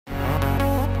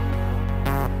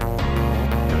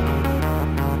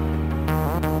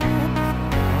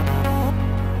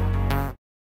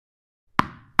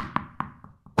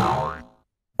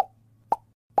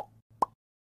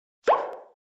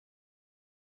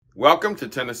Welcome to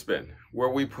Tennis Spin, where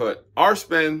we put our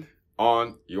spin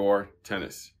on your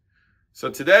tennis. So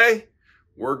today,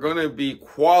 we're going to be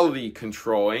quality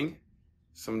controlling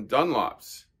some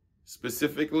Dunlop's,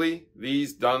 specifically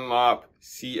these Dunlop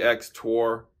CX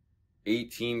Tour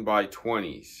 18 by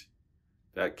 20s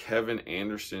that Kevin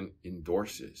Anderson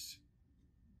endorses.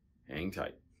 Hang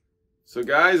tight. So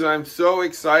guys, I'm so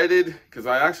excited because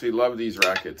I actually love these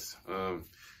rackets.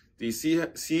 These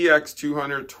CX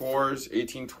 200 Tours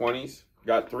 1820s,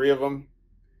 got 3 of them,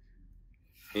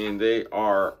 and they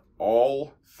are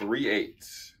all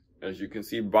 3/8, as you can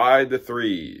see by the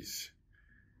 3s.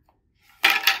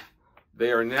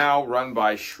 They are now run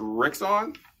by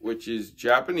Srixon, which is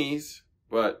Japanese,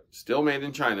 but still made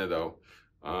in China though.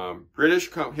 Here's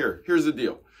the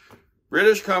deal.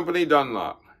 British company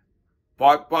Dunlop,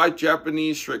 bought by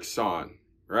Japanese Srixon,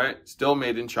 right? Still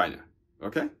made in China,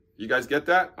 okay? You guys get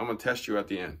that? I'm gonna test you at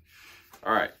the end.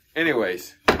 All right,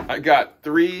 anyways, I got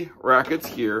 3 rackets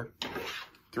here,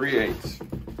 3/8.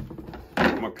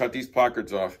 I'm gonna cut these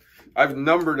placards off. I've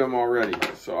numbered them already,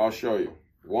 so I'll show you.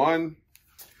 1,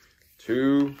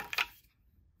 2,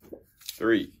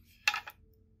 3.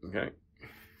 Okay.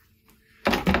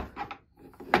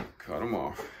 Cut them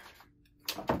off.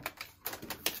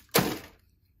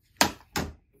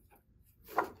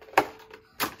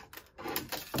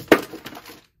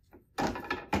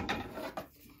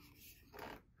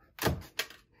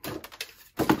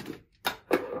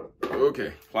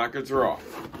 Okay, placards are off.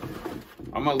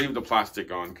 I'm gonna leave the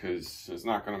plastic on because it's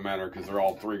not gonna matter because they're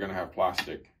all 3 gonna have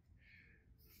plastic.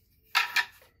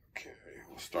 Okay,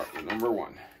 we'll start with number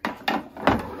 1.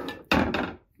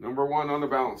 Number 1 on the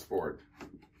balance board.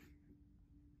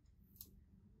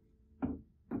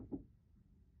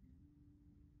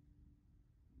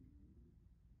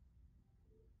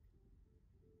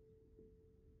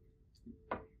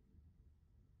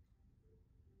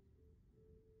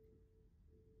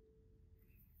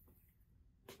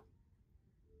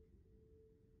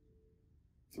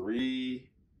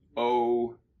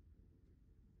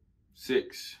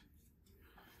 $306.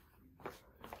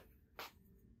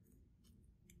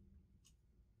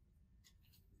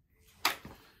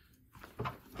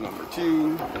 Number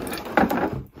 2.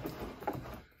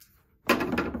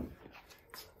 I'm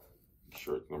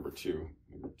sure it's number 2.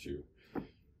 Number 2.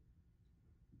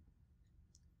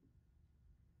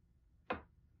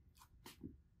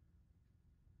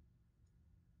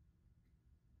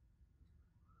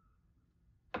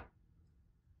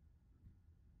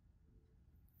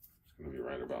 It's gonna be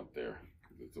right about there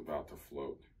because it's about to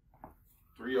float.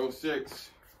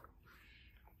 306.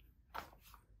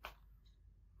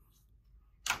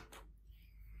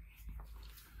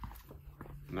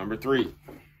 Number 3.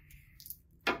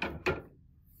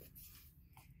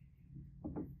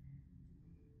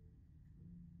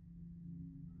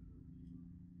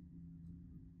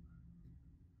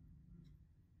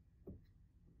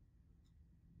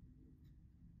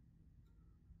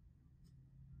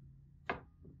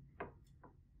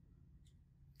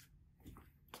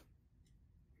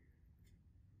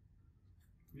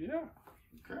 Yeah,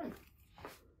 okay.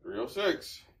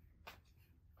 306.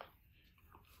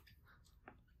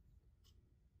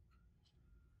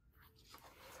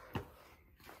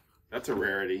 That's a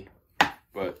rarity,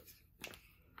 but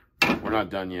we're not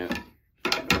done yet.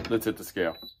 Let's hit the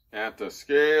scale. At the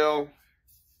scale.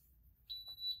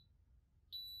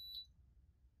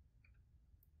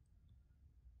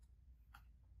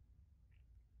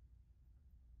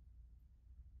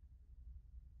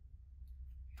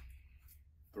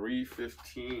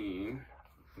 $315,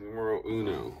 numero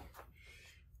uno.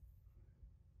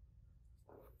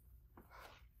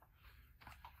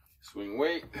 Swing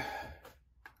weight.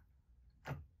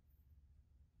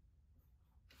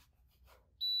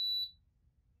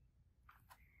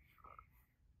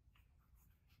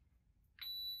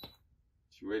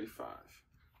 $285.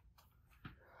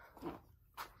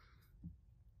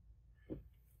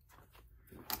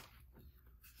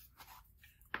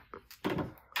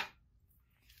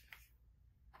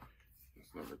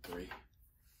 That's number 3.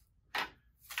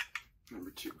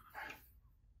 Number 2.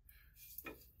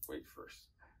 Wait first.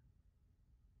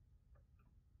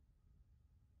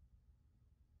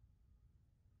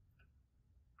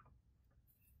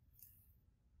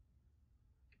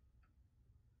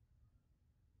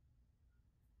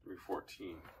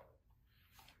 $314.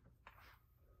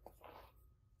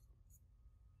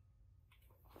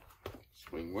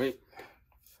 Swing weight.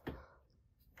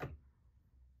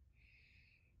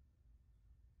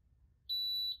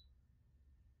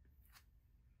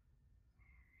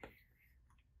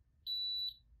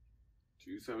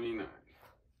 $279.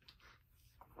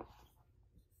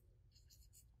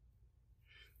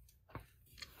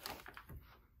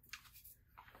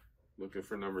 Looking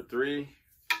for number 3.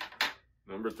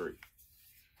 Number 3.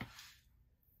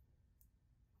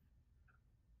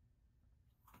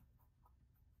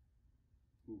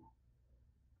 Ooh.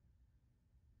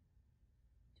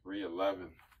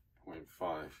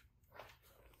 311.5.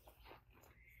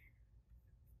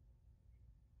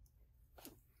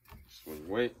 Swing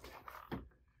weight.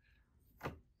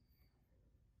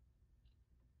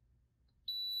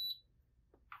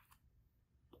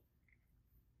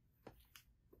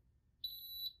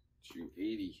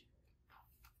 $280.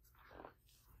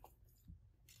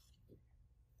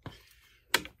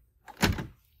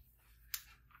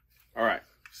 All right,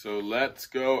 so let's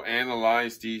go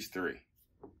analyze these 3.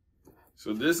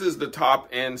 So this is the top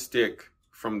end stick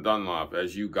from Dunlop,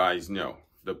 as you guys know.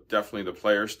 Definitely the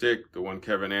player stick, the one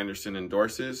Kevin Anderson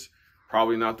endorses.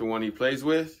 Probably not the one he plays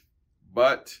with,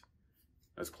 but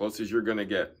as close as you're gonna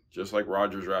get, just like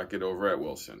Roger's racket over at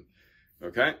Wilson.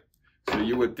 Okay, so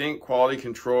you would think quality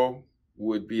control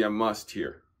would be a must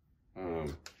here.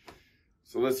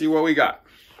 So let's see what we got.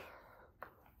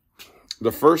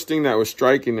 The first thing that was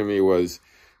striking to me was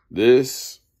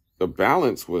the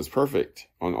balance was perfect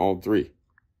on all 3.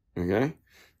 Okay,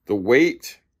 the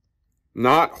weight,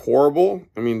 not horrible.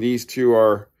 I mean, these 2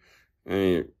 are,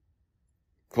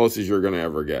 close as you're going to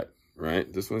ever get,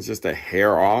 right? This one's just a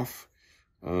hair off.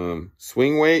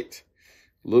 Swing weight,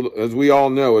 as we all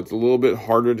know, it's a little bit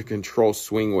harder to control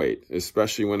swing weight,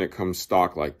 especially when it comes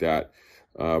stock like that,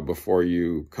 before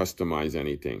you customize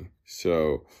anything.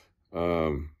 So,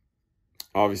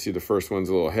 obviously the first one's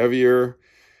a little heavier.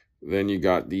 Then you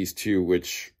got these 2,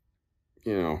 which,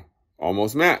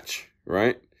 almost match,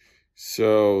 right?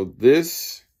 So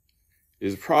this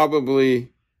is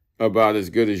probably about as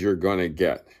good as you're going to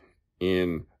get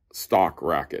in stock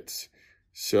rackets.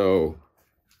 So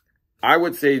I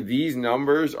would say these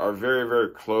numbers are very, very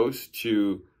close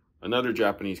to another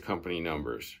Japanese company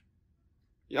numbers.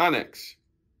 Yonex,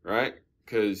 right?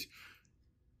 Because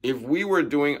if we were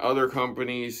doing other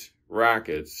companies'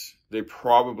 rackets, they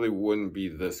probably wouldn't be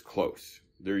this close.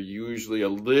 They're usually a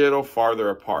little farther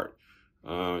apart.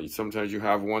 Sometimes you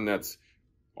have one that's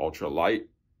ultra light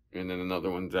and then another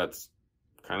one that's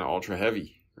kind of ultra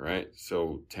heavy, right?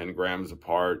 So 10 grams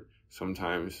apart,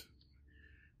 sometimes,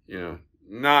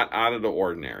 not out of the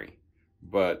ordinary.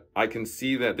 But I can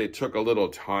see that they took a little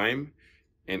time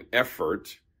and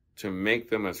effort to make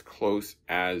them as close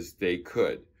as they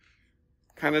could.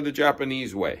 Kind of the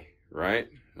Japanese way, right?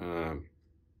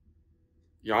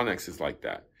 Yonex is like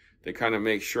that. They kind of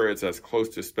make sure it's as close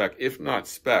to spec, if not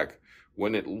spec,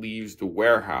 when it leaves the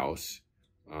warehouse,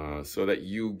 so that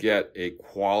you get a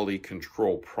quality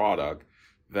control product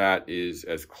that is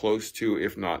as close to,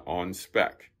 if not on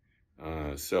spec.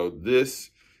 So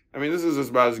this is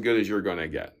about as good as you're going to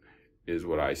get, is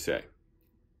what I say.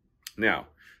 Now,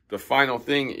 the final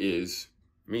thing is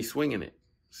me swinging it.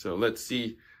 So let's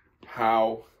see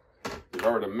how, if I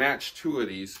were to match 2 of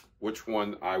these, which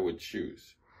one I would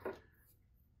choose.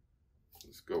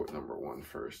 Let's go with number 1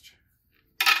 first.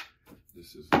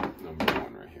 This is number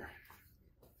 1 right here.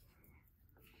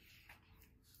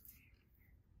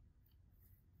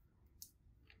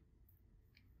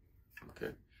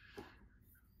 Okay.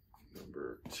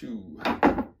 Number 2.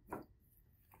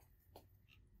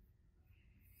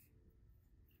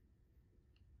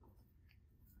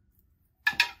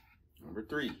 Number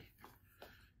 3.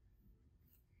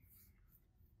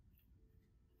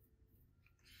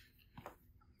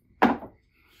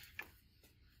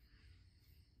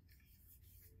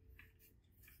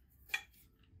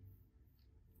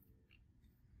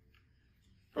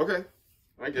 Okay,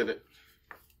 I get it.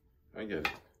 I get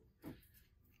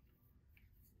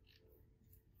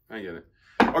it.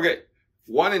 Okay,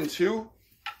 1 and 2.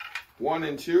 1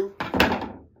 and 2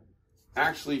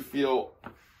 actually feel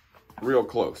real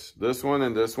close. This one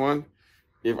and this one.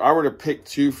 If I were to pick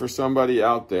 2 for somebody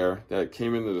out there that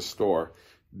came into the store,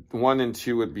 1 and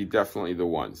 2 would be definitely the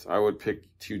ones. I would pick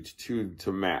two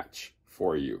to match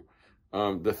for you.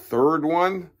 The third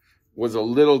one was a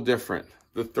little different.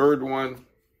 The third one,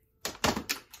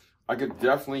 I could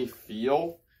definitely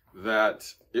feel that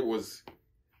it was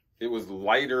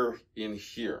lighter in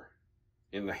here,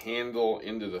 in the handle,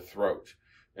 into the throat,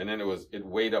 and then it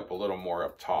weighed up a little more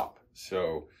up top.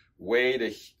 So weight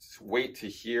to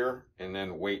here, and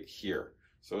then weight here.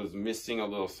 So it was missing a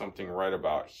little something right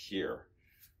about here.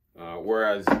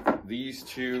 Whereas these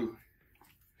 2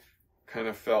 kind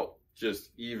of felt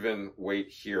just even weight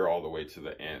here all the way to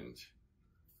the end.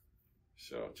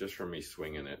 So just from me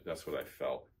swinging it, that's what I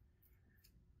felt.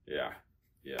 Yeah.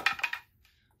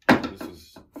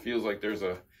 This feels like there's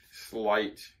a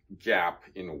slight gap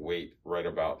in weight right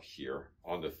about here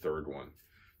on the third one.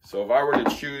 So if I were to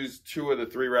choose 2 of the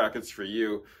 3 rackets for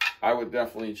you, I would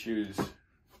definitely choose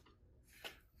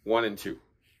 1 and 2.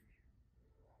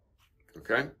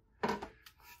 Okay?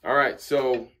 All right,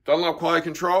 so Dunlop Quality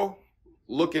Control,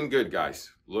 looking good, guys.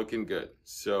 Looking good.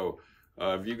 So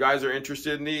if you guys are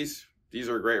interested in these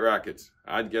are great rackets.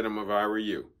 I'd get them if I were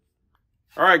you.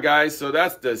 All right, guys, so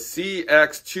that's the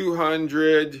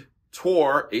CX200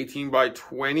 Tour 18 by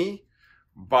 20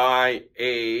 by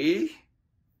a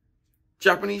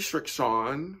Japanese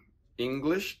Srixon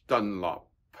English Dunlop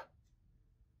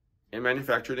and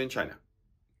manufactured in China.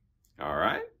 All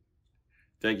right.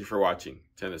 Thank you for watching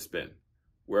Tennis Spin,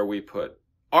 where we put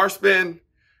our spin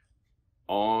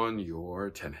on your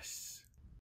tennis.